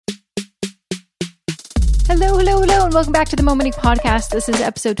Hello, and welcome back to the Mo Money Podcast. This is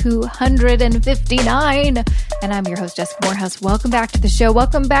episode 259, and I'm your host, Jessica Morehouse. Welcome back to the show.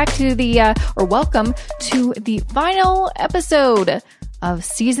 Welcome to the final episode of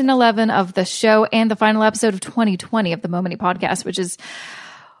season 11 of the show and the final episode of 2020 of the Mo Money Podcast, which is,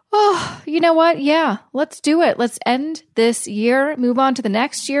 you know what? Yeah, let's do it. Let's end this year, move on to the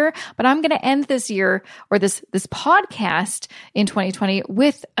next year. But I'm going to end this year or this podcast in 2020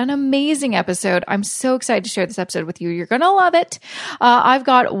 with an amazing episode. I'm so excited to share this episode with you. You're going to love it. I've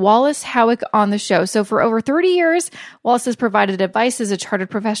got Wallace Howick on the show. So for over 30 years, Wallace has provided advice as a chartered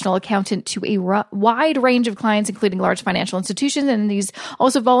professional accountant to a wide range of clients, including large financial institutions. And he's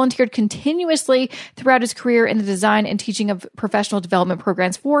also volunteered continuously throughout his career in the design and teaching of professional development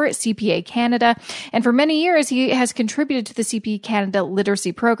programs for CPA Canada. And for many years, he has contributed to the CPA Canada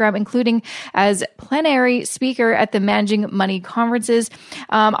literacy program, including as plenary speaker at the Managing Money conferences.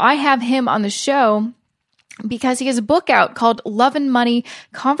 I have him on the show because he has a book out called Love and Money,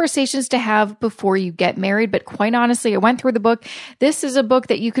 Conversations to Have Before You Get Married. But quite honestly, I went through the book. This is a book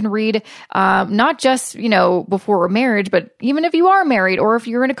that you can read not just, before marriage, but even if you are married or if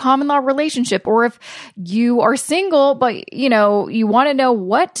you're in a common law relationship or if you are single, but, you want to know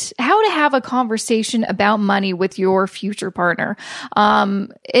how to have a conversation about money with your future partner.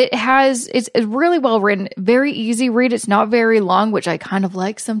 It's really well written, very easy read. It's not very long, which I kind of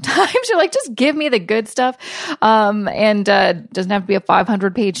like sometimes. You're like, just give me the good stuff. And doesn't have to be a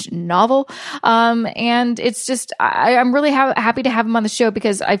 500-page novel. And it's just, I'm really happy to have him on the show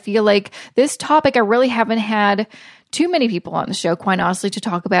because I feel like this topic, I really haven't had too many people on the show, quite honestly, to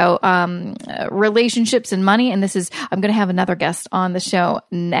talk about relationships and money. And I'm going to have another guest on the show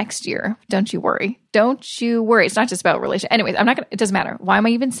next year. Don't you worry. It's not just about relationships. Anyways, it doesn't matter. Why am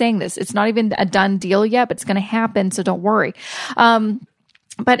I even saying this? It's not even a done deal yet, but it's going to happen. So don't worry.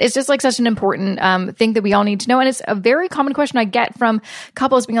 But it's just like such an important thing that we all need to know. And it's a very common question I get from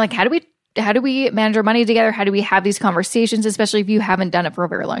couples being like, how do we manage our money together? How do we have these conversations, especially if you haven't done it for a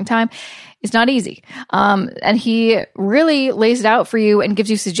very long time? It's not easy. And he really lays it out for you and gives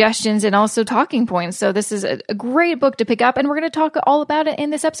you suggestions and also talking points. So this is a great book to pick up, and we're going to talk all about it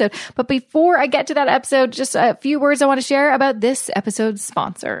in this episode. But before I get to that episode, just a few words I want to share about this episode's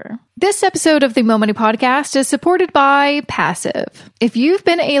sponsor. This episode of the Mo Money Podcast is supported by Passive. If you've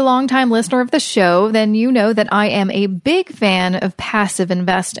been a longtime listener of the show, then you know that I am a big fan of passive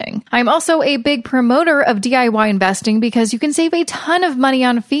investing. I'm also a big promoter of DIY investing because you can save a ton of money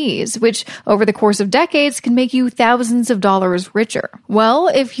on fees, which over the course of decades can make you thousands of dollars richer. Well,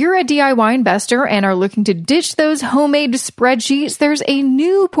 if you're a DIY investor and are looking to ditch those homemade spreadsheets, there's a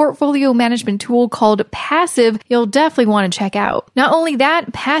new portfolio management tool called Passive you'll definitely want to check out. Not only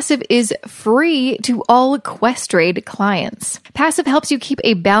that, Passive is free to all Questrade clients. Passive helps you keep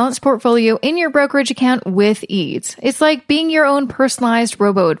a balanced portfolio in your brokerage account with ease. It's like being your own personalized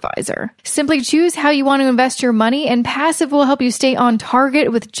robo-advisor. Simply choose how you want to invest your money, and Passive will help you stay on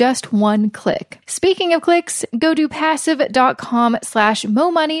target with just one click. Speaking of clicks, go to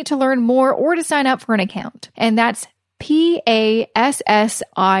passive.com/momoney to learn more or to sign up for an account. And that's PASSIV.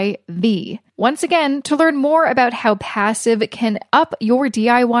 Once again, to learn more about how Passive can up your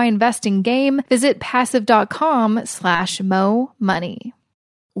DIY investing game, visit passive.com/momoney.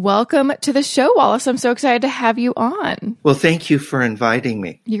 Welcome to the show, Wallace. I'm so excited to have you on. Well, thank you for inviting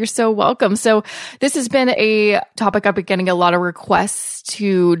me. You're so welcome. So this has been a topic I've been getting a lot of requests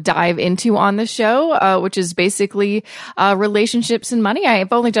to dive into on the show, which is basically relationships and money.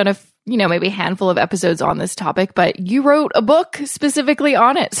 I've only done maybe a handful of episodes on this topic, but you wrote a book specifically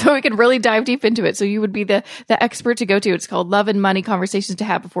on it, so we could really dive deep into it. So you would be the expert to go to. It's called Love and Money, Conversations to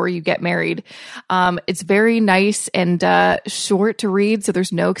Have Before You Get Married. It's very nice and short to read, so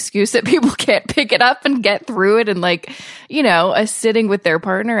there's no excuse that people can't pick it up and get through it in a sitting with their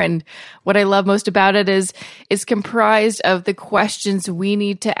partner. And what I love most about it is it's comprised of the questions we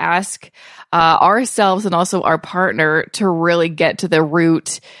need to ask ourselves and also our partner to really get to the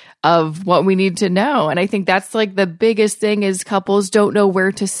root of what we need to know. And I think that's like the biggest thing is couples don't know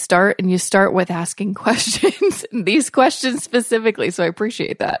where to start, and you start with asking questions, these questions specifically. So I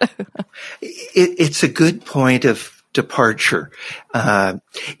appreciate that. It's a good point of departure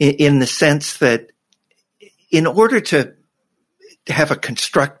in the sense that in order to have a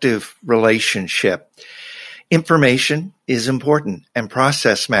constructive relationship, information is important and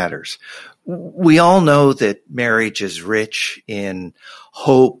process matters. We all know that marriage is rich in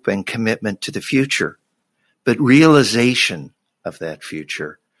hope and commitment to the future, but realization of that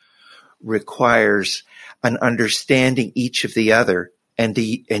future requires an understanding each of the other and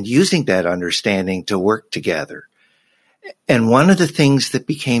using that understanding to work together. And one of the things that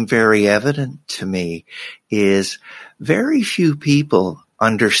became very evident to me is very few people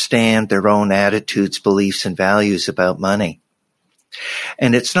understand their own attitudes, beliefs, and values about money.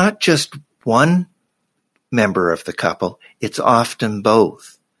 And it's not just one member of the couple, it's often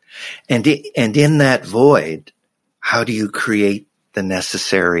both. And in that void, how do you create the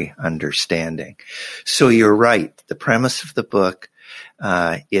necessary understanding? So you're right. The premise of the book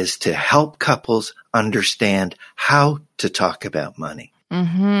is to help couples understand how to talk about money.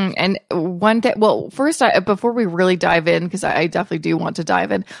 Mm-hmm. And one thing, well, first, before we really dive in, because I definitely do want to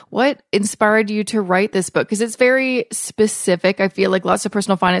dive in, what inspired you to write this book? Because it's very specific. I feel like lots of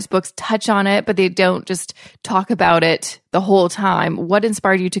personal finance books touch on it, but they don't just talk about it the whole time. What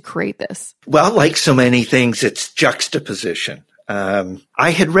inspired you to create this? Well, like so many things, it's juxtaposition.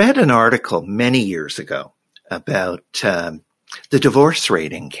 I had read an article many years ago about the divorce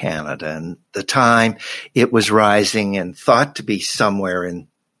rate in Canada, and the time it was rising and thought to be somewhere in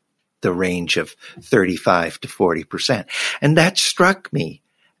the range of 35 to 40%. And that struck me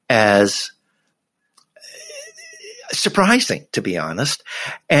as surprising, to be honest.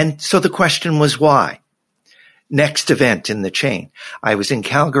 And so the question was why? Next event in the chain. I was in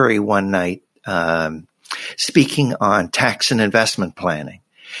Calgary one night speaking on tax and investment planning.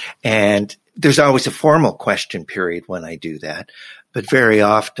 And there's always a formal question period when I do that, but very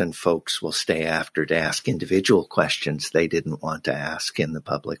often folks will stay after to ask individual questions they didn't want to ask in the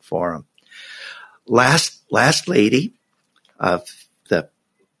public forum. Last lady of the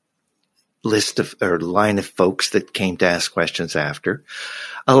list of or line of folks that came to ask questions after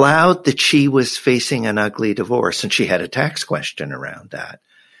allowed that she was facing an ugly divorce, and she had a tax question around that.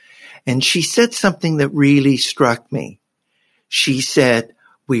 And she said something that really struck me. She said,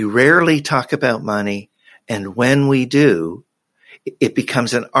 "We rarely talk about money, and when we do, it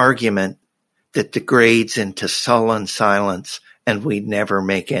becomes an argument that degrades into sullen silence, and we never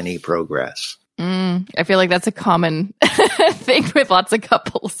make any progress." I feel like that's a common thing with lots of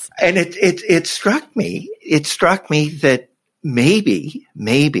couples. And it struck me. It struck me that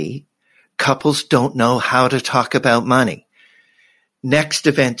maybe couples don't know how to talk about money. Next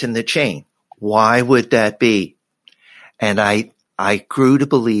event in the chain. Why would that be? And I grew to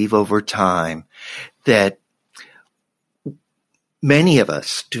believe over time that many of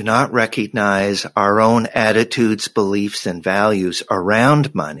us do not recognize our own attitudes, beliefs, and values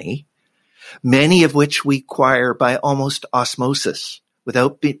around money, many of which we acquire by almost osmosis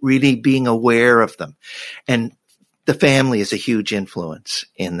without really being aware of them. And the family is a huge influence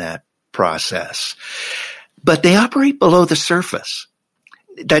in that process. But they operate below the surface.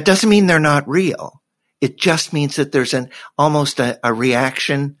 That doesn't mean they're not real. It just means that there's almost a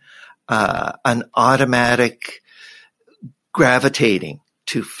reaction, an automatic gravitating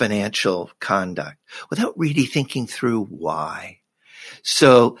to financial conduct without really thinking through why.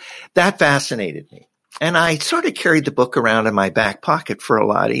 So that fascinated me. And I sort of carried the book around in my back pocket for a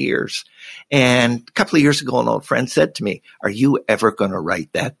lot of years. And a couple of years ago, an old friend said to me, "Are you ever going to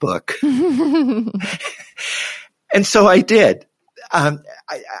write that book?" And so I did. I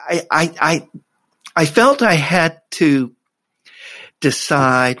felt I had to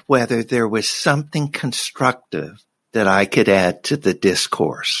decide whether there was something constructive that I could add to the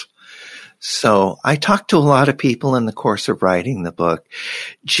discourse. So I talked to a lot of people in the course of writing the book,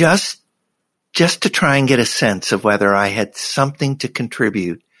 just to try and get a sense of whether I had something to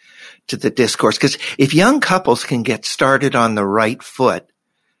contribute to the discourse. Because if young couples can get started on the right foot,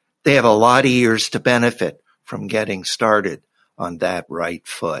 they have a lot of years to benefit from getting started on that right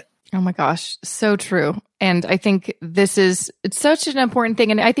foot. Oh my gosh, so true. And I think it's such an important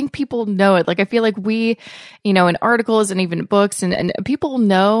thing. And I think people know it. Like, I feel like we, in articles and even books and people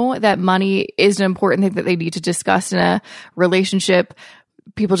know that money is an important thing that they need to discuss in a relationship.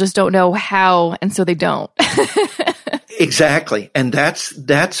 People just don't know how. And so they don't. Exactly. And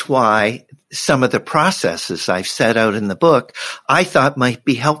that's why some of the processes I've set out in the book, I thought might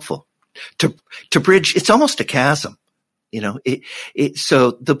be helpful to bridge. It's almost a chasm.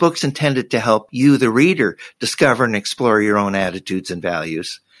 So the book's intended to help you, the reader, discover and explore your own attitudes and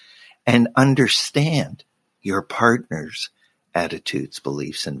values and understand your partner's attitudes,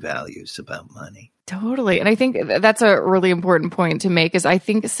 beliefs, and values about money. Totally. And I think that's a really important point to make is I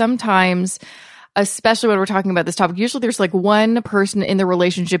think sometimes, especially when we're talking about this topic, usually there's like one person in the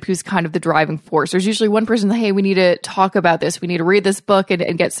relationship who's kind of the driving force. There's usually one person, hey, we need to talk about this. We need to read this book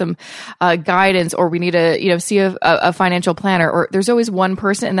and get some guidance, or we need to, see a financial planner, or there's always one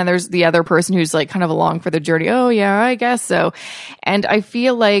person. And then there's the other person who's like kind of along for the journey. Oh yeah, I guess so. And I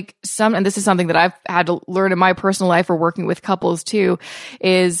feel like and this is something that I've had to learn in my personal life or working with couples too,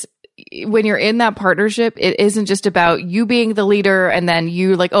 is when you're in that partnership, it isn't just about you being the leader and then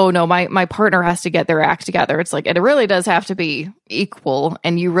you like, oh no, my partner has to get their act together. It's like, it really does have to be equal.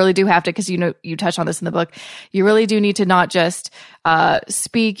 And you really do have to, because you touch on this in the book, you really do need to not just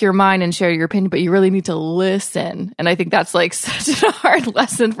speak your mind and share your opinion, but you really need to listen. And I think that's like such a hard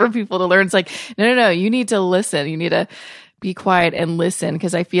lesson for people to learn. It's like, no, you need to listen. You need to be quiet and listen.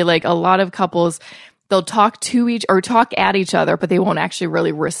 Because I feel like a lot of couples, they'll talk at each other, but they won't actually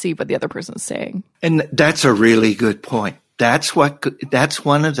really receive what the other person's saying. And that's a really good point. That's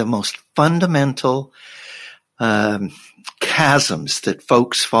one of the most fundamental chasms that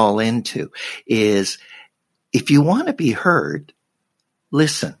folks fall into is if you want to be heard,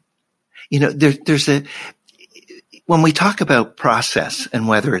 listen. When we talk about process and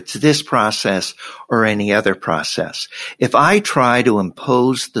whether it's this process or any other process, if I try to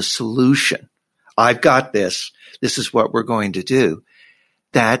impose the solution, I've got this is what we're going to do,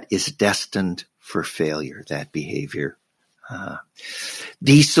 that is destined for failure, that behavior.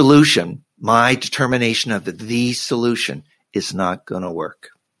 The solution, my determination of the solution is not going to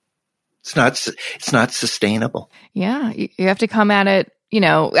work. It's not sustainable. Yeah. You have to come at it,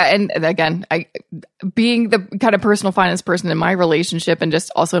 and again, being the kind of personal finance person in my relationship and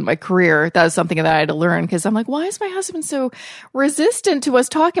just also in my career, that was something that I had to learn because I'm like, why is my husband so resistant to us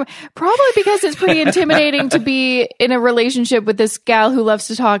talking? Probably because it's pretty intimidating to be in a relationship with this gal who loves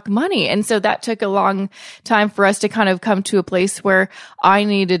to talk money. And so that took a long time for us to kind of come to a place where I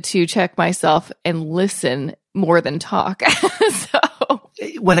needed to check myself and listen more than talk.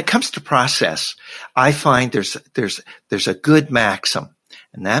 When it comes to process, I find there's a good maxim.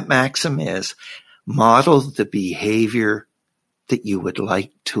 And that maxim is model the behavior that you would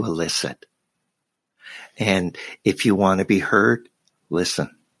like to elicit. And if you want to be heard, listen.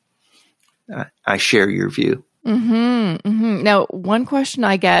 I share your view. Mm-hmm, mm-hmm. Now, one question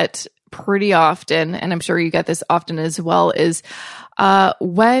I get pretty often, and I'm sure you get this often as well, is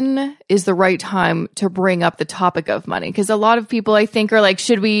when is the right time to bring up the topic of money? Because a lot of people, I think, are like,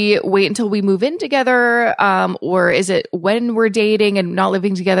 should we wait until we move in together? Or is it when we're dating and not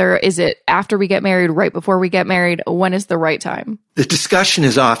living together? Is it after we get married, right before we get married? When is the right time? The discussion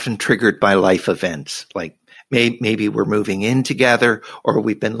is often triggered by life events, like maybe we're moving in together or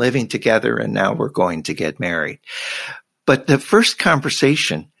we've been living together and now we're going to get married. But the first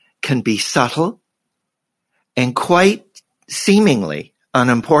conversation can be subtle and quite seemingly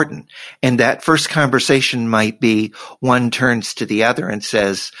unimportant. And that first conversation might be one turns to the other and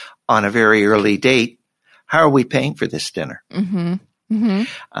says on a very early date, how are we paying for this dinner? Mm-hmm.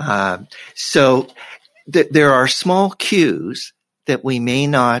 Mm-hmm. So there are small cues that we may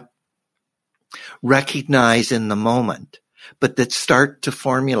not recognize in the moment, but that start to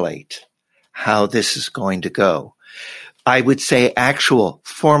formulate how this is going to go. I would say actual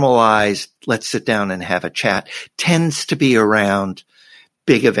formalized, let's sit down and have a chat, tends to be around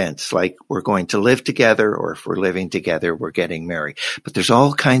big events like we're going to live together, or if we're living together, we're getting married. But there's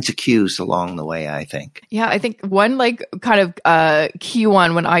all kinds of cues along the way, I think. Yeah, I think one kind of key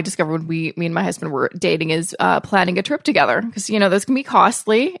one when I discovered when me and my husband were dating is planning a trip together. Because, those can be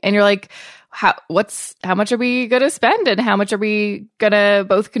costly. And you're like, how much are we going to spend and how much are we going to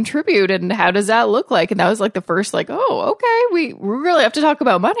both contribute and how does that look like? And that was like the first okay, we really have to talk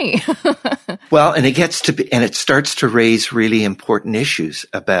about money. Well, and it starts to raise really important issues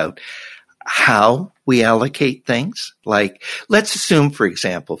about how we allocate things. Like, let's assume, for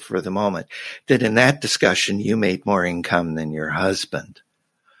example, for the moment, that in that discussion, you made more income than your husband.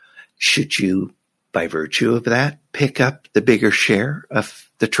 Should you, by virtue of that, pick up the bigger share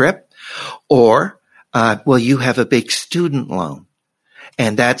of the trip? Or, you have a big student loan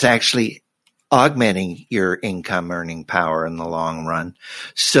and that's actually augmenting your income earning power in the long run.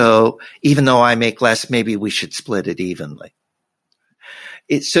 So even though I make less, maybe we should split it evenly.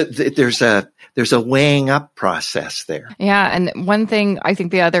 There's a weighing up process there. Yeah. And one thing, I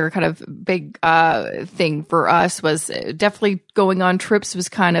think the other kind of big thing for us was definitely going on trips was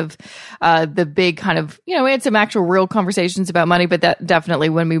kind of the big kind of, we had some actual real conversations about money, but that definitely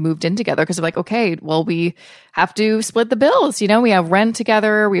when we moved in together, because I'm like, okay, well, we have to split the bills. We have rent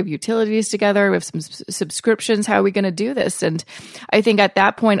together, we have utilities together, we have some subscriptions. How are we going to do this? And I think at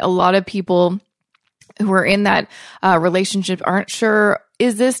that point, a lot of people who are in that relationship aren't sure,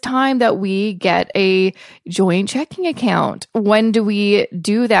 is this time that we get a joint checking account? When do we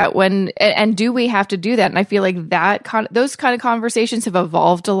do that? And do we have to do that? And I feel like those kind of conversations have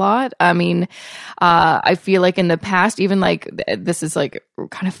evolved a lot. I mean, I feel like in the past, even like, this is like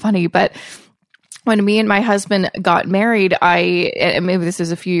kind of funny, but when me and my husband got married, and maybe this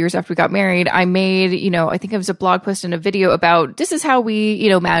is a few years after we got married, I made, I think it was a blog post and a video about this is how we,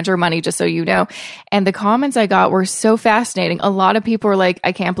 manage our money, just so you know. And the comments I got were so fascinating. A lot of people were like,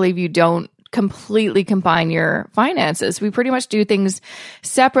 I can't believe you don't completely combine your finances. We pretty much do things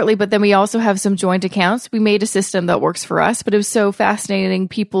separately, but then we also have some joint accounts. We made a system that works for us, but it was so fascinating.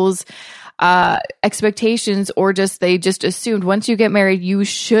 People's expectations, or they just assumed once you get married, you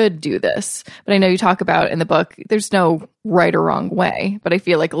should do this. But I know you talk about in the book, there's no right or wrong way, but I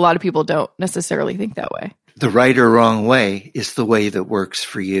feel like a lot of people don't necessarily think that way. The right or wrong way is the way that works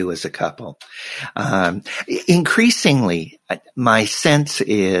for you as a couple. Increasingly, my sense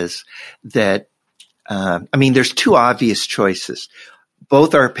is that, there's two obvious choices.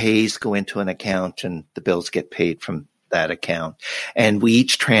 Both our pays go into an account and the bills get paid from that account. And we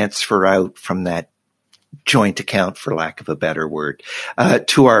each transfer out from that joint account, for lack of a better word,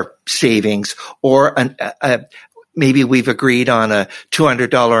 to our savings, or maybe we've agreed on a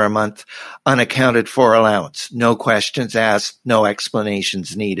 $200 a month unaccounted for allowance. No questions asked, no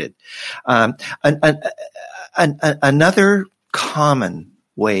explanations needed. Another common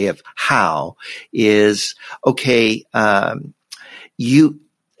way of how is, okay, you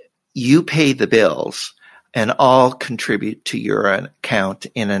pay the bills, and all contribute to your account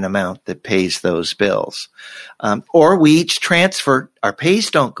in an amount that pays those bills. Or we each transfer, our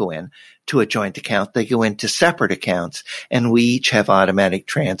pays don't go in to a joint account, they go into separate accounts, and we each have automatic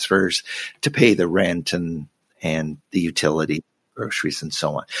transfers to pay the rent and the utility, groceries, and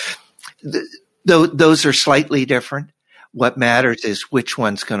so on. Those are slightly different. What matters is which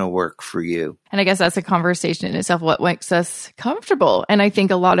one's going to work for you. And I guess that's a conversation in itself, what makes us comfortable. And I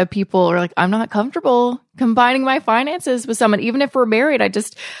think a lot of people are like, I'm not comfortable combining my finances with someone, even if we're married. I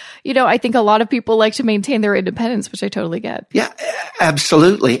just, I think a lot of people like to maintain their independence, which I totally get. Yeah,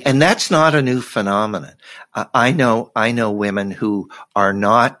 absolutely. And that's not a new phenomenon. I know women who are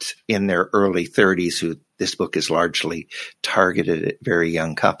not in their early 30s, who this book is largely targeted at very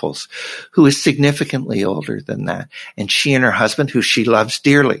young couples, who is significantly older than that. And she and her husband, who she loves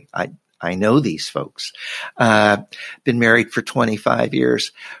dearly, I know these folks, been married for 25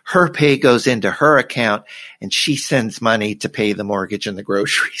 years. Her pay goes into her account and she sends money to pay the mortgage and the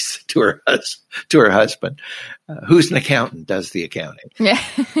groceries to her husband, who's an accountant, does the accounting. Yeah.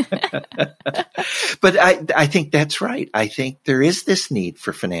 But I think that's right. I think there is this need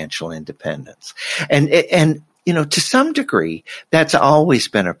for financial independence. And to some degree, that's always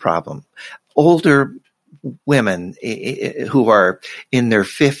been a problem. Older women who are in their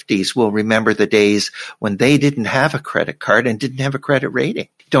 50s will remember the days when they didn't have a credit card and didn't have a credit rating.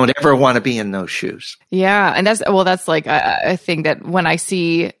 Don't ever want to be in those shoes. Yeah. And that's like a thing that when I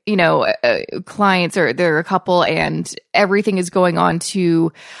see, clients, or they're a couple and everything is going on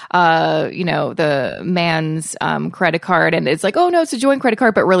to, the man's credit card, and it's like, oh no, it's a joint credit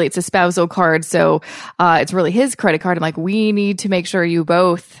card, but really it's a spousal card. So it's really his credit card. I'm like, we need to make sure you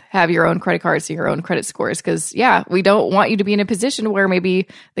both have your own credit cards, so your own credit scores. Because we don't want you to be in a position where maybe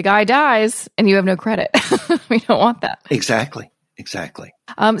the guy dies and you have no credit. We don't want that. Exactly.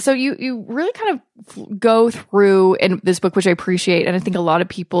 So you really kind of go through in this book, which I appreciate. And I think a lot of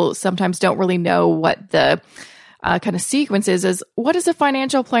people sometimes don't really know what the kind of sequence is what does a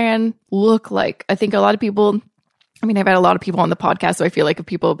financial plan look like? I think a lot of people, I've had a lot of people on the podcast, so I feel like if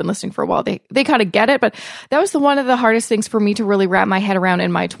people have been listening for a while, they kind of get it. But that was one of the hardest things for me to really wrap my head around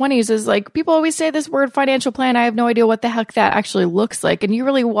in my 20s is like, people always say this word financial plan. I have no idea what the heck that actually looks like. And you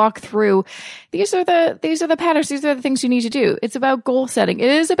really walk through, these are the patterns. These are the things you need to do. It's about goal setting. It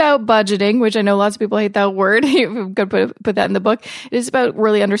is about budgeting, which I know lots of people hate that word. You're going to put that in the book. It is about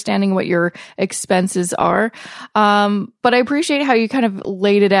really understanding what your expenses are. But I appreciate how you kind of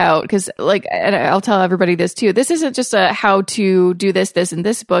laid it out, because and I'll tell everybody this too. This isn't just a how to do this in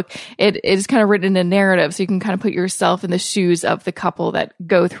this book. It is kind of written in a narrative, so you can kind of put yourself in the shoes of the couple that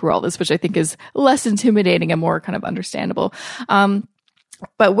go through all this, which I think is less intimidating and more kind of understandable.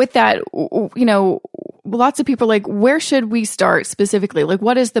 But with that, lots of people are like, where should we start specifically? Like,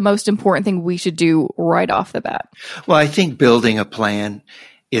 what is the most important thing we should do right off the bat? Well, I think building a plan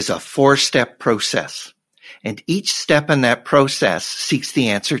is a 4-step process. And each step in that process seeks the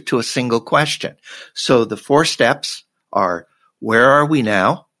answer to a single question. So the 4 steps are, where are we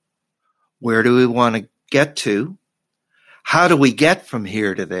now? Where do we want to get to? How do we get from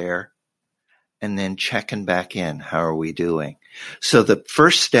here to there? And then checking back in. How are we doing? So the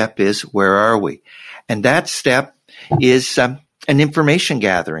first step is, where are we? And that step is an information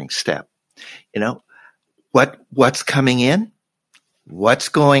gathering step. What's coming in, what's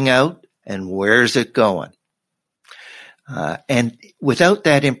going out, and where's it going? And without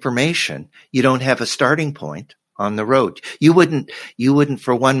that information, you don't have a starting point on the road. You wouldn't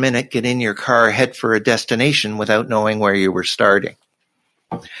for 1 minute get in your car, head for a destination without knowing where you were starting.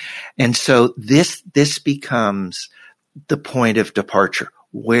 And so this becomes the point of departure.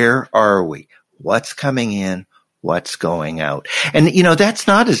 Where are we? What's coming in? What's going out? And, that's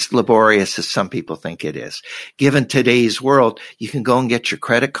not as laborious as some people think it is. Given today's world, you can go and get your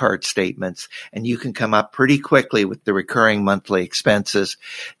credit card statements and you can come up pretty quickly with the recurring monthly expenses,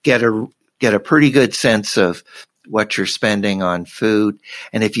 get a pretty good sense of what you're spending on food.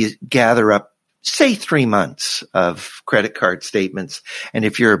 And if you gather up, say 3 months of credit card statements, and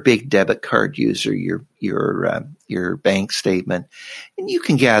if you're a big debit card user, your bank statement, and you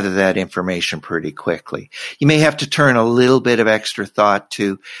can gather that information pretty quickly. You may have to turn a little bit of extra thought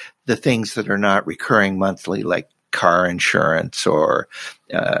to the things that are not recurring monthly, like car insurance or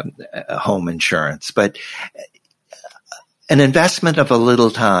home insurance, but an investment of a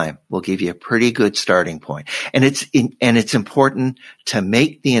little time will give you a pretty good starting point. And it's important to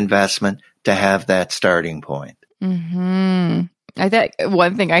make the investment to have that starting point. Mm-hmm. I think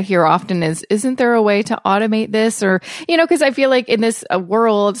one thing I hear often is, isn't there a way to automate this? Or, because I feel like in this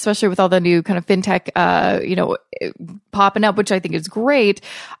world, especially with all the new kind of fintech, popping up, which I think is great,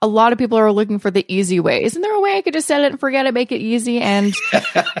 a lot of people are looking for the easy way. Isn't there a way I could just set it and forget it, make it easy? And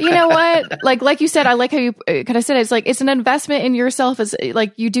you know what? Like you said, I like how you kind of said it. It's like, it's an investment in yourself. It's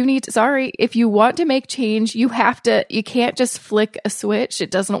like, you do need if you want to make change, you can't just flick a switch.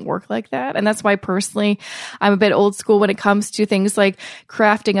 It doesn't work like that. And that's why personally, I'm a bit old school when it comes to things like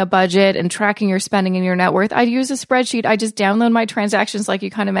crafting a budget and tracking your spending and your net worth. I use a spreadsheet. I just download my transactions, like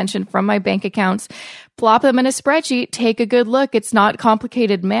you kind of mentioned, from my bank accounts, plop them in a spreadsheet, take a good look. It's not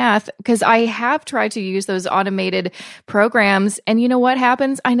complicated math, because I have tried to use those automated programs. And you know what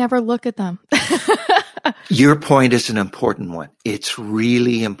happens? I never look at them. Your point is an important one. It's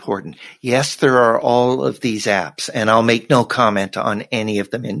really important. Yes, there are all of these apps, and I'll make no comment on any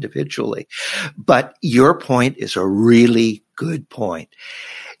of them individually. But your point is a really good point.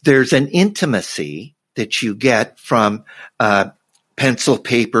 There's an intimacy that you get from pencil,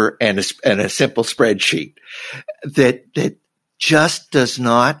 paper, and a simple spreadsheet that just does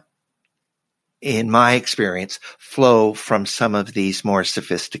not, in my experience, flow from some of these more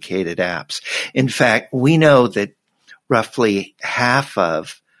sophisticated apps. In fact, we know that roughly half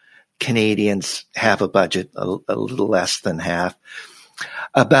of Canadians have a budget, a little less than half.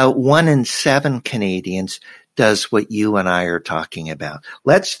 About 1 in 7 Canadians does what you and I are talking about.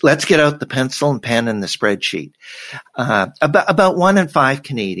 Let's get out the pencil and pen and the spreadsheet. About 1 in 5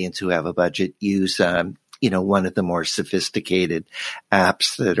 Canadians who have a budget use one of the more sophisticated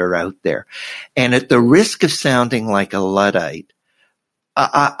apps that are out there. And at the risk of sounding like a Luddite,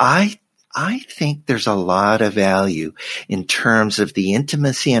 I think there's a lot of value in terms of the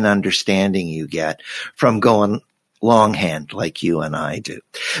intimacy and understanding you get from going longhand like you and I do.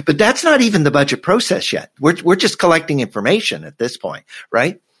 But that's not even the budget process yet. We're just collecting information at this point,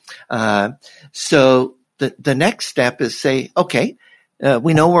 right? So the next step is say, okay,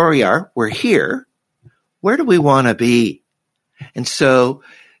 we know where we are. We're here. Where do we want to be? And so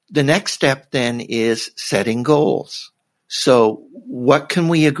the next step then is setting goals. So what can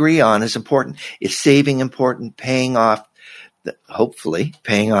we agree on is important? Is saving important? Hopefully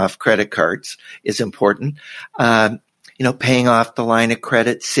paying off credit cards is important. Paying off the line of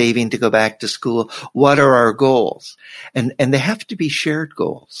credit, saving to go back to school. What are our goals? And they have to be shared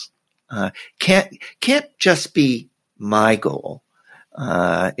goals. Can't just be my goal.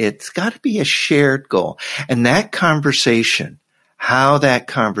 It's got to be a shared goal. And that conversation, how that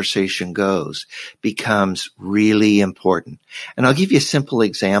conversation goes, becomes really important. And I'll give you a simple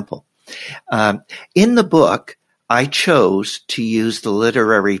example. In the book, I chose to use the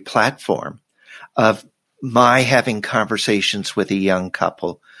literary platform of my having conversations with a young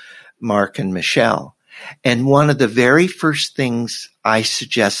couple, Mark and Michelle. And one of the very first things I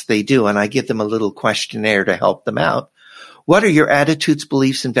suggest they do, and I give them a little questionnaire to help them out, what are your attitudes,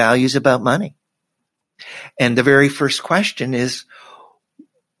 beliefs, and values about money? And the very first question is,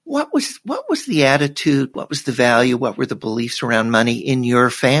 what was the attitude? What was the value? What were the beliefs around money in your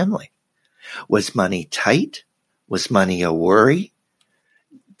family? Was money tight? Was money a worry?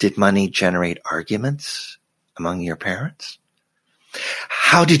 Did money generate arguments among your parents?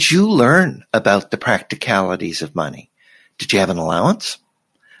 How did you learn about the practicalities of money? Did you have an allowance?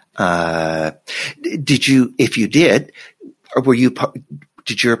 Did you, if you did, or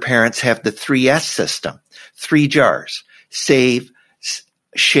did your parents have the 3S system? 3 jars: save,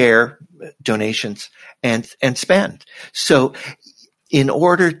 share, donations, and spend. So in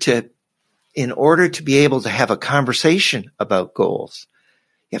order to in order to be able to have a conversation about goals,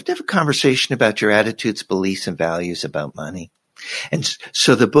 you have to have a conversation about your attitudes, beliefs, and values about money. And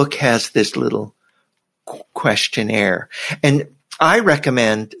so the book has this little questionnaire. And I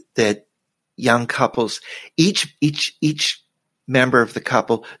recommend that young couples, each member of the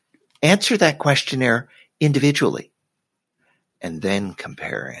couple, answer that questionnaire individually and then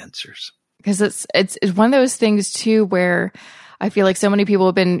compare answers. Because it's one of those things too where I feel like so many people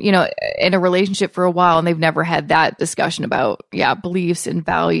have been, in a relationship for a while and they've never had that discussion about, beliefs and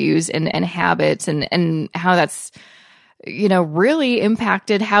values and habits and how that's, really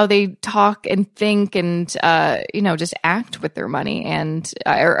impacted how they talk and think and, just act with their money. And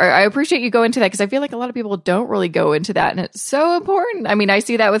I appreciate you go into that because I feel like a lot of people don't really go into that. And it's so important. I mean, I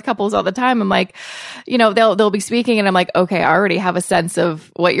see that with couples all the time. I'm like, they'll be speaking and I'm like, okay, I already have a sense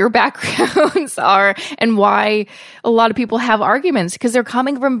of what your backgrounds are and why a lot of people have arguments because they're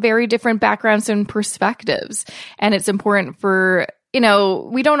coming from very different backgrounds and perspectives. And it's important for,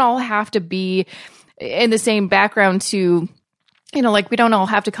 we don't all have to be in the same background to, we don't all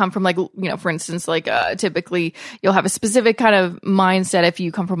have to come from for instance, typically you'll have a specific kind of mindset. If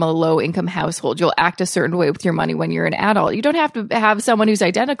you come from a low income household, you'll act a certain way with your money when you're an adult. You don't have to have someone who's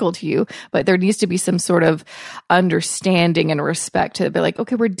identical to you, but there needs to be some sort of understanding and respect to be like,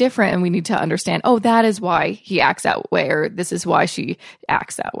 okay, we're different and we need to understand, oh, that is why he acts that way, or this is why she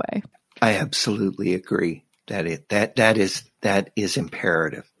acts that way. I absolutely agree. That is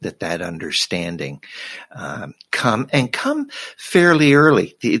imperative, that understanding come fairly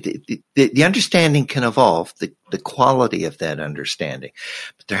early. The understanding can evolve, the quality of that understanding,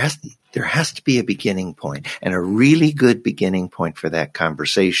 but there has to be a beginning point, and a really good beginning point for that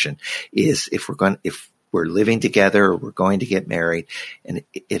conversation is if we're living together or we're going to get married, and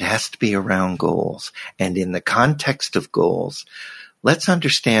it has to be around goals. And in the context of goals, let's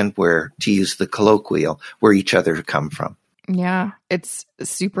understand where, to use the colloquial, where each other come from. Yeah, it's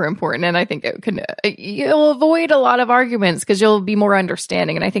super important. And I think you'll avoid a lot of arguments because you'll be more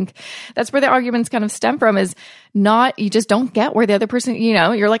understanding. And I think that's where the arguments kind of stem from is you just don't get where the other person,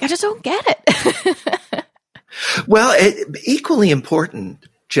 you're like, I just don't get it. Well, equally important,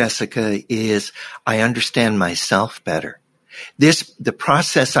 Jessica, is I understand myself better. The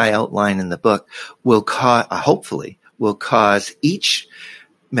process I outline in the book will hopefully cause each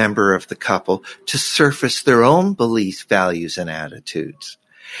member of the couple to surface their own beliefs, values, and attitudes.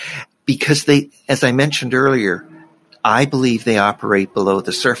 Because as I mentioned earlier, I believe they operate below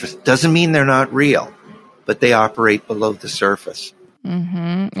the surface. Doesn't mean they're not real, but they operate below the surface.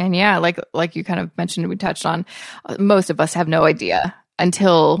 Mm-hmm. And yeah, like you kind of mentioned, we touched on, most of us have no idea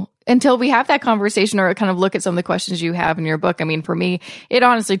until we have that conversation or kind of look at some of the questions you have in your book. I mean, for me, it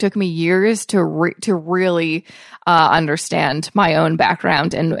honestly took me years to really understand my own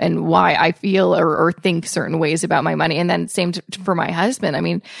background and why I feel or think certain ways about my money. And then same for my husband. I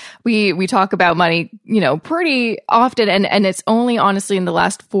mean, we talk about money, pretty often. And it's only honestly in the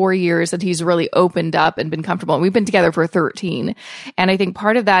last 4 years that he's really opened up and been comfortable. And we've been together for 13. And I think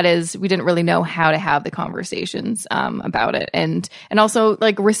part of that is we didn't really know how to have the conversations about it. And also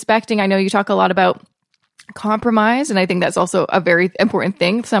respecting. I know you talk a lot about compromise, and I think that's also a very important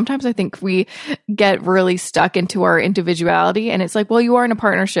thing. Sometimes I think we get really stuck into our individuality, and it's like, well, you are in a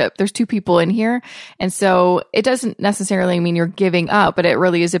partnership. There's two people in here, and so it doesn't necessarily mean you're giving up, but it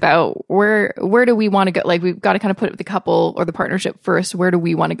really is about where do we want to go? We've got to kind of put the couple or the partnership first. Where do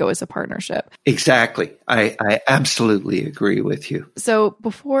we want to go as a partnership? Exactly. I absolutely agree with you. So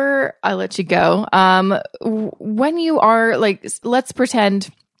before I let you go, when you are let's pretend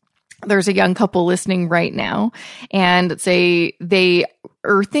there's a young couple listening right now, and let's say they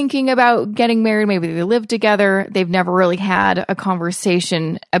are thinking about getting married. Maybe they live together. They've never really had a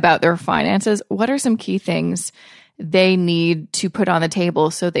conversation about their finances. What are some key things they need to put on the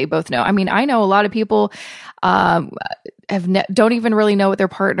table so they both know? I mean, I know a lot of people don't even really know what their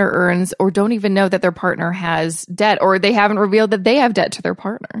partner earns, or don't even know that their partner has debt, or they haven't revealed that they have debt to their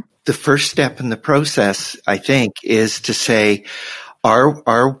partner. The first step in the process, I think, is to say,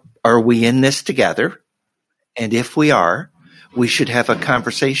 are we in this together? And if we are, we should have a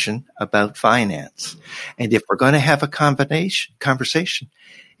conversation about finance. And if we're going to have a conversation,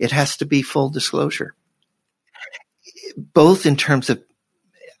 it has to be full disclosure. Both in terms of,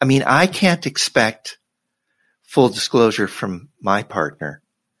 I can't expect full disclosure from my partner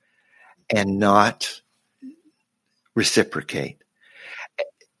and not reciprocate.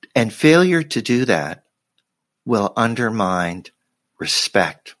 And failure to do that will undermine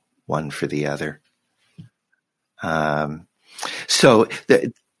respect one for the other. So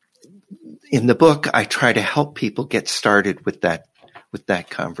in the book, I try to help people get started with that with that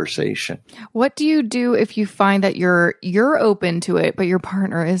conversation. What do you do if you find that you're open to it, but your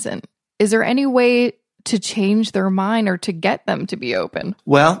partner isn't? Is there any way to change their mind or to get them to be open?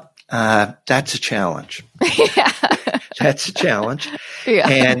 Well, that's a challenge. Yeah. That's a challenge. Yeah.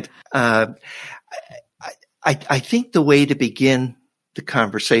 And I think the way to begin the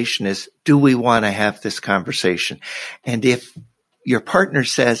conversation is, do we want to have this conversation? And if your partner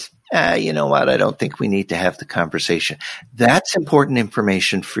says, you know what, I don't think we need to have the conversation, that's important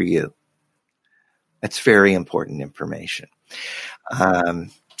information for you. That's very important information.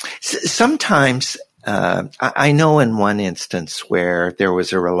 Sometimes, I know in one instance where there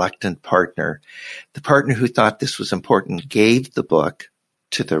was a reluctant partner, the partner who thought this was important gave the book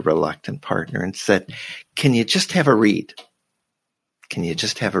to the reluctant partner and said, can you just have a read? Can you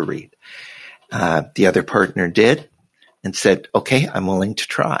just have a read? The other partner did and said, okay, I'm willing to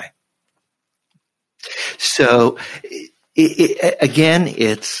try. So again,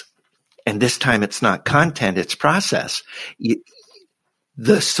 and this time it's not content, it's process.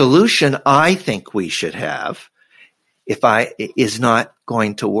 The solution I think we should have is not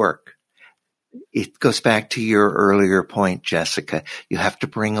going to work. It goes back to your earlier point, Jessica. You have to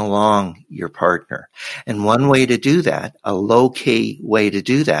bring along your partner. And one way to do that, a low-key way to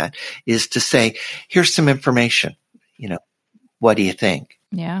do that, is to say, here's some information. What do you think?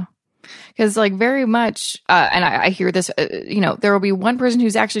 Yeah. Because very much, and I hear this, there will be one person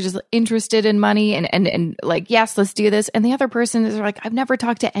who's actually just interested in money and yes, let's do this. And the other person is like, I've never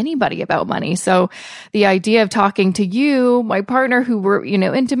talked to anybody about money. So the idea of talking to you, my partner who we're,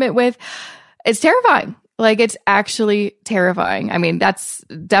 intimate with, it's terrifying. It's actually terrifying. I mean, that's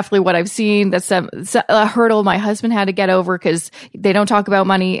definitely what I've seen. That's a hurdle my husband had to get over because they don't talk about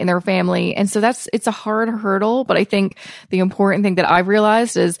money in their family. And so it's a hard hurdle. But I think the important thing that I've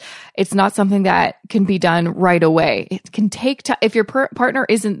realized is it's not something that can be done right away. It can take time. If your partner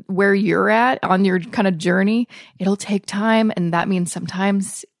isn't where you're at on your kind of journey, it'll take time. And that means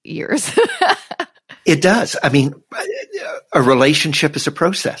sometimes years. It does. I mean, a relationship is a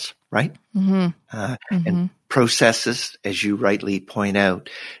process, right? Mm-hmm. And processes, as you rightly point out,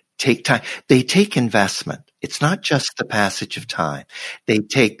 take time. They take investment. It's not just the passage of time. They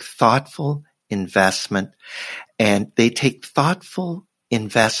take thoughtful investment, and they take thoughtful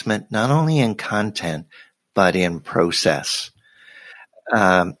investment not only in content, but in process.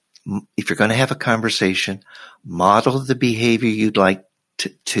 If you're going to have a conversation, model the behavior you'd like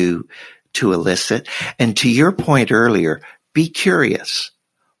to elicit. And to your point earlier, be curious.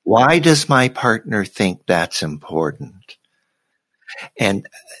 Why does my partner think that's important? And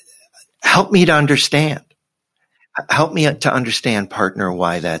help me to understand. Help me to understand, partner,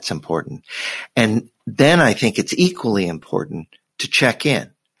 why that's important. And then I think it's equally important to check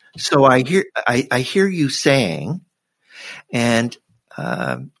in. So I hear you saying, and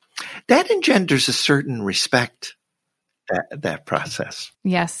that engenders a certain respect, that process.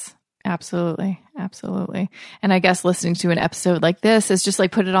 Yes. Absolutely. Absolutely. And I guess listening to an episode like this is just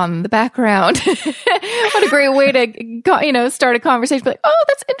put it on the background. What a great way to, start a conversation. Like, oh,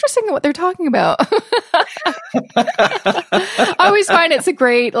 that's interesting what they're talking about. I always find it's a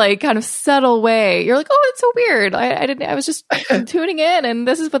great, kind of subtle way. You're like, oh, it's so weird. I was just tuning in and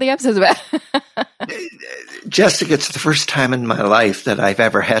this is what the episode's about. Jessica, it's the first time in my life that I've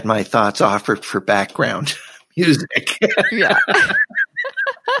ever had my thoughts offered for background music. Yeah.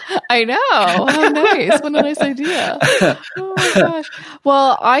 I know. How nice. What a nice idea. Oh my gosh.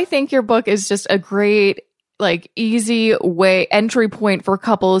 Well, I think your book is just a great, easy entry point for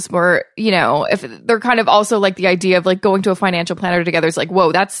couples where, if they're kind of also the idea of going to a financial planner together is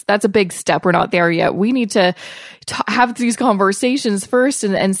whoa, that's a big step. We're not there yet. We need to have these conversations first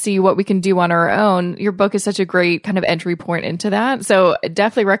and see what we can do on our own. Your book is such a great kind of entry point into that. So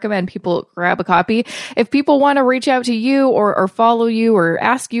definitely recommend people grab a copy. If people want to reach out to you or follow you or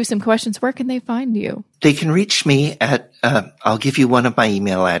ask you some questions, where can they find you? They can reach me at, I'll give you one of my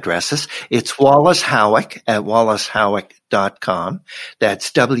email addresses. It's Wallace Howick at wallacehowick.com.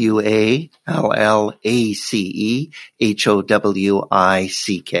 That's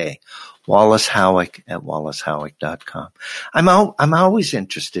WALLACEHOWICK. Wallace Howick at wallacehowick.com. I'm always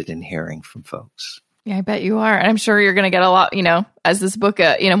interested in hearing from folks. Yeah, I bet you are. And I'm sure you're going to get a lot, as this book,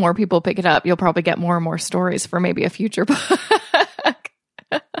 more people pick it up, you'll probably get more and more stories for maybe a future book.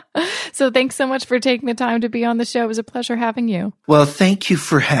 So thanks so much for taking the time to be on the show. It was a pleasure having you. Well, thank you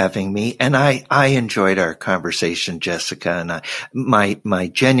for having me. And I enjoyed our conversation, Jessica. And my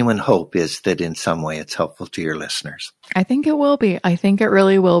genuine hope is that in some way it's helpful to your listeners. I think it will be. I think it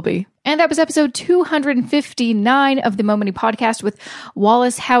really will be. And that was episode 259 of the Mo Money Podcast with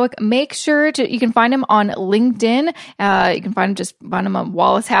Wallace Howick. Make sure you can find him on LinkedIn. You can find him on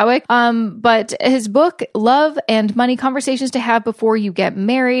Wallace Howick. But his book, Love and Money, Conversations to Have Before You Get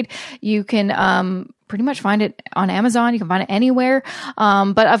Married, you can, pretty much find it on Amazon. You can find it anywhere.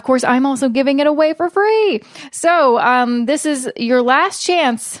 But of course, I'm also giving it away for free. So, this is your last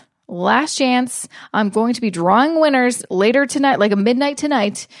chance. I'm going to be drawing winners later tonight, like a midnight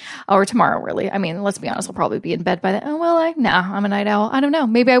tonight or tomorrow, really. I mean, let's be honest, I'll probably be in bed by then. Oh, well, I'm a night owl. I don't know.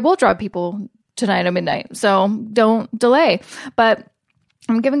 Maybe I will draw people tonight at midnight. So don't delay. But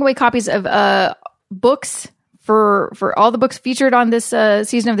I'm giving away copies of books for all the books featured on this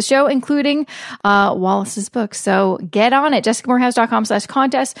season of the show, including Wallace's book. So get on it,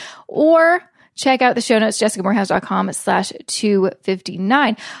 jessicamorehouse.com/contest, or check out the show notes,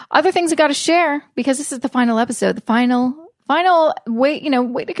 jessicamorehouse.com/259. Other things I got to share, because this is the final episode, the final way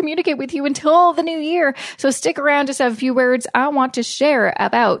to communicate with you until the new year. So stick around, just have a few words I want to share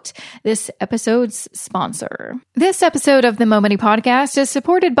about this episode's sponsor. This episode of the Mo Money Podcast is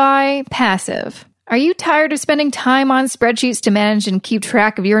supported by Passive. Are you tired of spending time on spreadsheets to manage and keep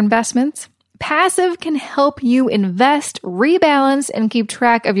track of your investments? Passive can help you invest, rebalance, and keep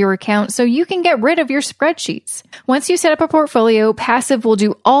track of your account so you can get rid of your spreadsheets. Once you set up a portfolio, Passive will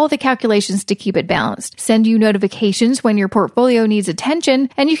do all the calculations to keep it balanced, send you notifications when your portfolio needs attention,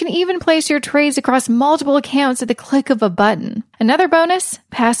 and you can even place your trades across multiple accounts at the click of a button. Another bonus,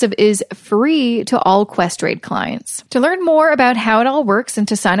 Passive is free to all Questrade clients. To learn more about how it all works and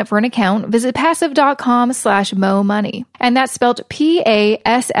to sign up for an account, visit passive.com/momoney. And that's spelled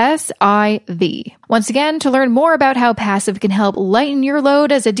PASSIV. Once again, to learn more about how Passive can help lighten your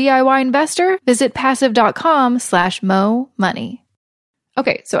load as a DIY investor, visit passive.com/momoney.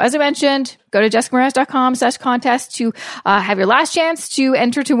 Okay, so as I mentioned, go to jessicamorehouse.com/contest to have your last chance to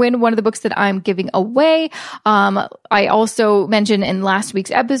enter to win one of the books that I'm giving away. I also mentioned in last week's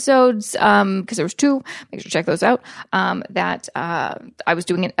episodes, because there was two, make sure to check those out, that I was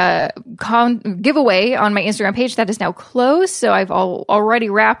doing a giveaway on my Instagram page that is now closed. So I've already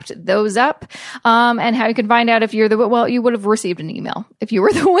wrapped those up. And how you can find out if you're you would have received an email if you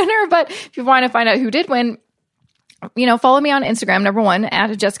were the winner. But if you want to find out who did win, follow me on Instagram, number one,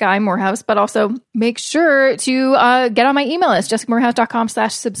 at Jessica I. Morehouse, but also make sure to get on my email list,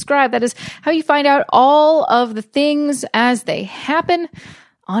 jessicamorehouse.com/subscribe. That is how you find out all of the things as they happen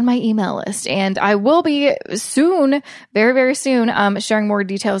on my email list. And I will be soon, very, very soon, sharing more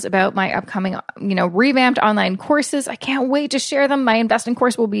details about my upcoming, revamped online courses. I can't wait to share them. My investing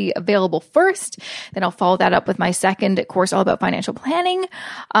course will be available first. Then I'll follow that up with my second course all about financial planning.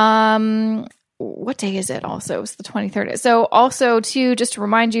 What day is it also? It's the 23rd. So also too, just to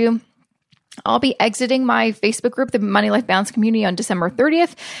remind you, I'll be exiting my Facebook group, the Money Life Balance Community, on December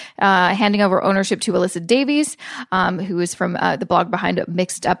 30th, handing over ownership to Alyssa Davies, who is from the blog behind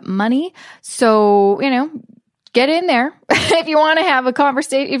Mixed Up Money. So, get in there if you want to have a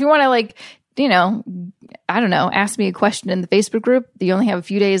conversation, if you want to ask me a question in the Facebook group. You only have a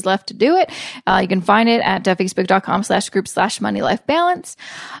few days left to do it. You can find it at facebook.com/group/moneylifebalance.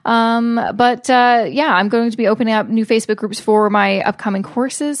 I'm going to be opening up new Facebook groups for my upcoming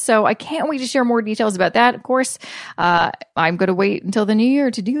courses. So I can't wait to share more details about that. Of course, I'm going to wait until the new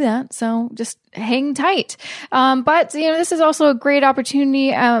year to do that. So just hang tight. This is also a great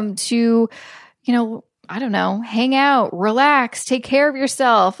opportunity, to, hang out, relax, take care of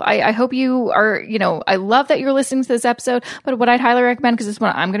yourself. I hope you are, I love that you're listening to this episode, but what I'd highly recommend, because it's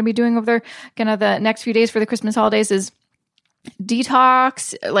what I'm going to be doing over there, the next few days for the Christmas holidays, is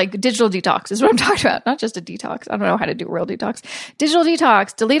detox, like digital detox is what I'm talking about. Not just a detox. I don't know how to do a real detox. Digital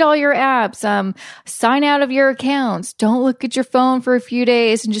detox, delete all your apps, sign out of your accounts. Don't look at your phone for a few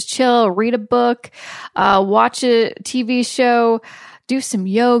days and just chill, read a book, watch a TV show, do some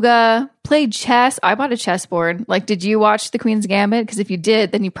yoga, play chess. I bought a chessboard. Did you watch The Queen's Gambit? Because if you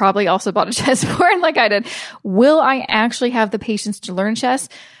did, then you probably also bought a chessboard like I did. Will I actually have the patience to learn chess?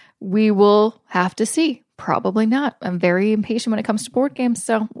 We will have to see. Probably not. I'm very impatient when it comes to board games,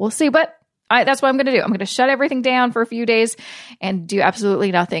 so we'll see. But that's what I'm going to do. I'm going to shut everything down for a few days and do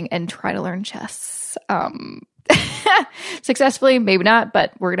absolutely nothing and try to learn chess. Successfully, maybe not,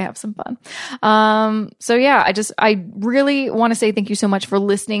 but we're going to have some fun. I really want to say thank you so much for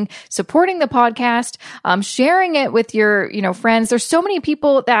listening, supporting the podcast, sharing it with your, friends. There's so many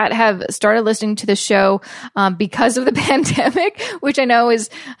people that have started listening to the show, because of the pandemic, which I know is,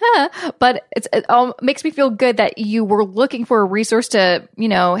 but it all makes me feel good that you were looking for a resource to,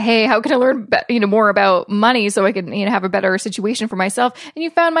 hey, how can I learn, more about money so I can, have a better situation for myself. And you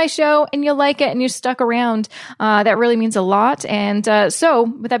found my show and you like it and you stuck around. That really means a lot. And so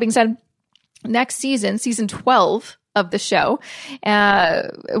with that being said, next season 12 of the show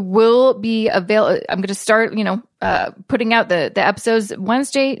will be available. I'm going to start, putting out the episodes.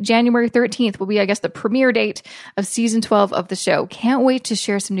 Wednesday, January 13th will be, I guess, the premiere date of season 12 of the show. Can't wait to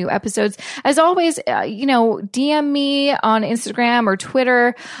share some new episodes. As always, DM me on Instagram or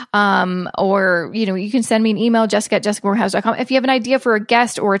Twitter, or, you can send me an email, jessica@jessicamorehouse.com. If you have an idea for a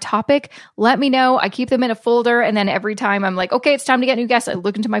guest or a topic, let me know. I keep them in a folder. And then every time I'm like, okay, it's time to get new guests, I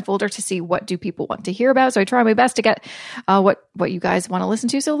look into my folder to see what do people want to hear about. So I try my best to get what you guys want to listen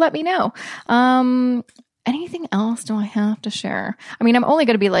to. So let me know. Anything else do I have to share? I mean, I'm only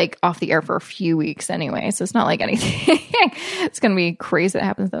going to be like off the air for a few weeks anyway, so it's not like anything. It's going to be crazy that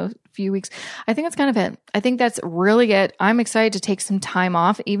happens those few weeks. I think that's kind of it. I think that's really it. I'm excited to take some time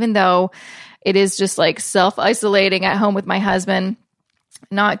off, even though it is just like self-isolating at home with my husband.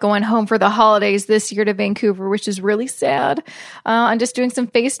 Not going home for the holidays this year to Vancouver, which is really sad. I'm just doing some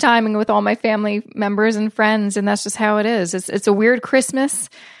FaceTiming with all my family members and friends, and that's just how it is. It's a weird Christmas.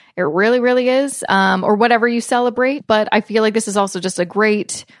 It really, really is, or whatever you celebrate. But I feel like this is also just a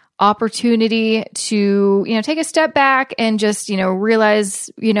great opportunity to, take a step back and just,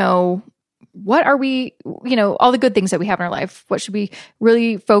 realize, what are we, all the good things that we have in our life? What should we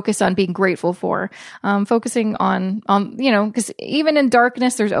really focus on being grateful for? Focusing on, because even in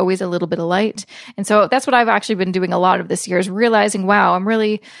darkness, there's always a little bit of light. And so that's what I've actually been doing a lot of this year, is realizing, wow, I'm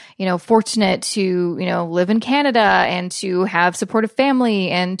really, fortunate to, live in Canada and to have supportive family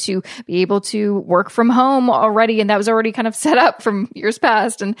and to be able to work from home already. And that was already kind of set up from years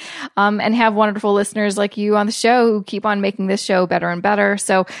past, and have wonderful listeners like you on the show who keep on making this show better and better.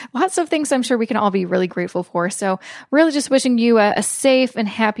 So lots of things I'm sure we can all be really grateful for. So really just wishing you a safe and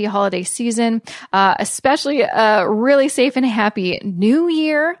happy holiday season, especially a really safe and happy new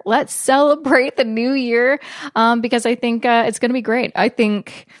year. Let's celebrate the new year, because I think it's going to be great. I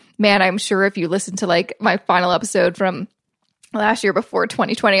think, man, I'm sure if you listen to like my final episode from last year before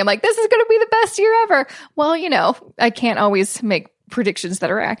 2020, I'm like, this is going to be the best year ever. Well, I can't always make predictions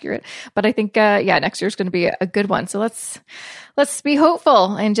that are accurate, but I think, next year is going to be a good one. So let's be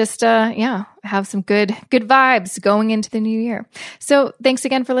hopeful and just, have some good vibes going into the new year. So thanks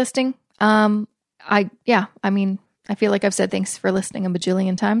again for listening. I feel like I've said thanks for listening a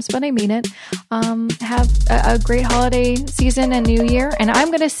bajillion times, but I mean it. Have a great holiday season and new year. And I'm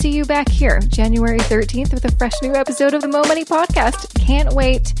going to see you back here January 13th with a fresh new episode of the Mo Money Podcast. Can't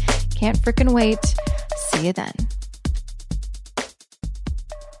wait. Can't freaking wait. See you then.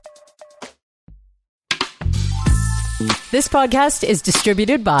 This podcast is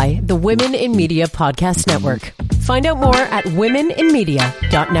distributed by the Women in Media Podcast Network. Find out more at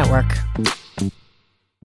womeninmedia.network.